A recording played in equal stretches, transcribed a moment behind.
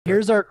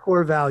Here's our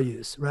core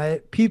values,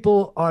 right?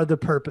 People are the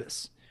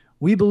purpose.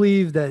 We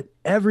believe that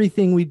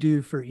everything we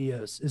do for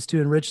EOS is to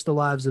enrich the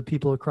lives of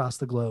people across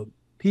the globe.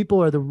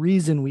 People are the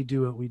reason we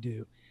do what we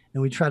do,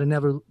 and we try to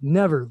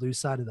never lose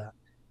sight of that.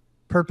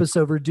 Purpose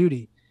over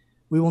duty.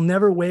 We will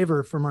never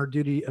waver from our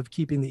duty of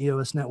keeping the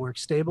EOS network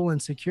stable and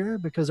secure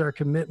because our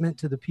commitment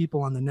to the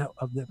people on the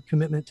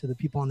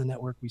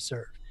network we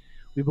serve.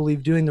 We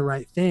believe doing the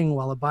right thing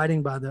while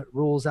abiding by the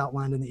rules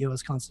outlined in the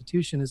EOS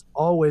Constitution is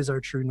always our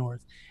true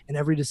north in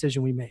every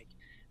decision we make.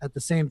 At the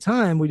same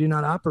time, we do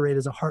not operate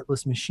as a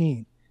heartless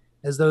machine,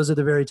 as those are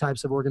the very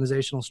types of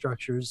organizational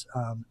structures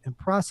and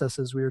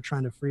processes we are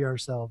trying to free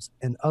ourselves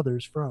and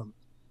others from.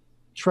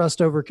 Trust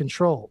over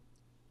control.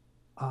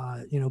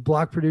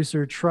 Block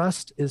producer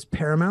trust is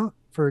paramount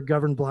for a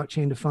governed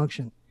blockchain to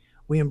function.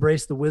 We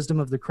embrace the wisdom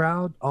of the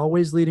crowd,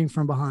 always leading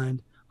from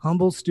behind,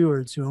 humble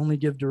stewards who only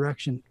give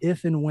direction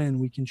if and when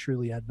we can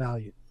truly add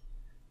value.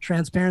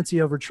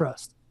 Transparency over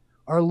trust.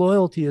 Our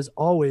loyalty is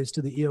always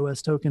to the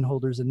EOS token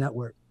holders and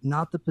network,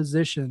 not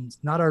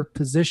our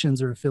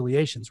positions or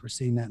affiliations. We're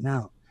seeing that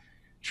now.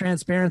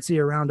 Transparency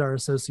around our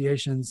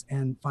associations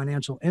and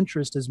financial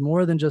interest is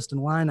more than just a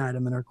line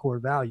item in our core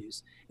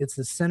values. It's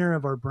the center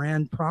of our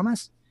brand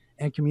promise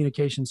and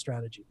communication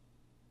strategy.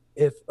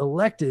 If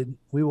elected,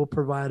 we will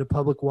provide a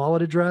public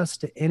wallet address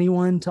to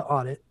anyone to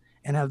audit,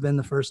 and have been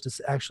the first to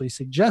actually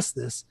suggest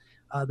this,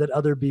 that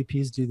other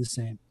BPs do the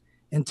same.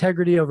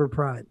 Integrity over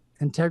pride.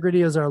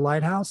 Integrity is our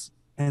lighthouse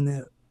and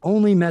the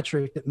only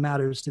metric that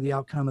matters to the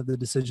outcome of the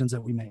decisions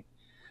that we make.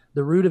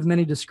 The root of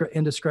many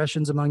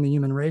indiscretions among the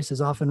human race is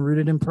often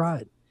rooted in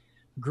pride.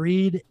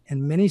 Greed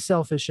and many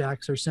selfish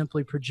acts are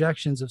simply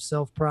projections of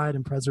self-pride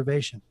and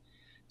preservation.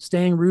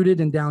 Staying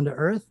rooted and down to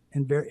earth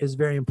is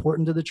very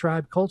important to the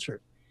tribe culture.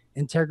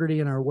 Integrity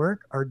in our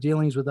work, our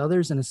dealings with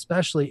others, and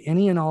especially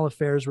any and all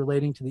affairs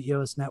relating to the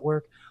EOS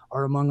network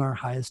are among our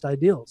highest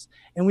ideals.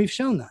 And we've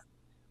shown that.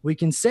 We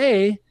can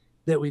say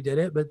that we did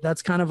it, but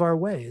that's kind of our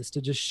way, is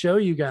to just show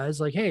you guys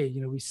like,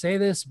 hey, we say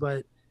this,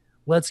 but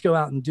let's go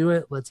out and do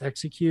it. Let's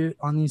execute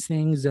on these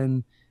things.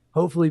 And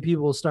hopefully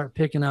people will start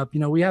picking up.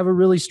 We have a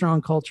really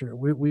strong culture.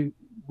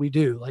 We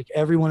do. Like,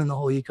 everyone in the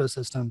whole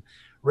ecosystem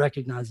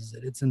recognizes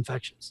it. It's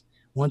infectious.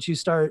 Once you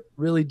start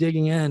really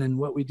digging in and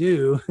what we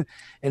do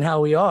and how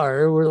we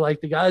are, we're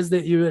like the guys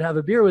that you would have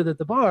a beer with at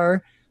the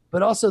bar,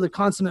 but also the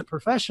consummate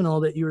professional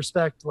that you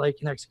respect,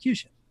 like in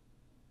execution.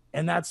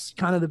 And that's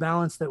kind of the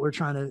balance that we're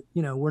trying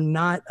to, we're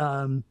not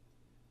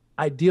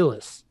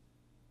idealists.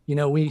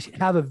 We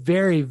have a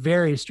very,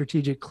 very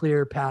strategic,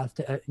 clear path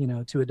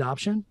to, to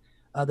adoption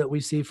that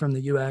we see from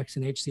the UX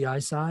and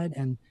HCI side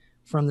and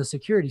from the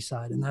security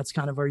side. And that's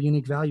kind of our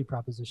unique value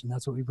proposition.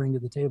 That's what we bring to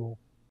the table.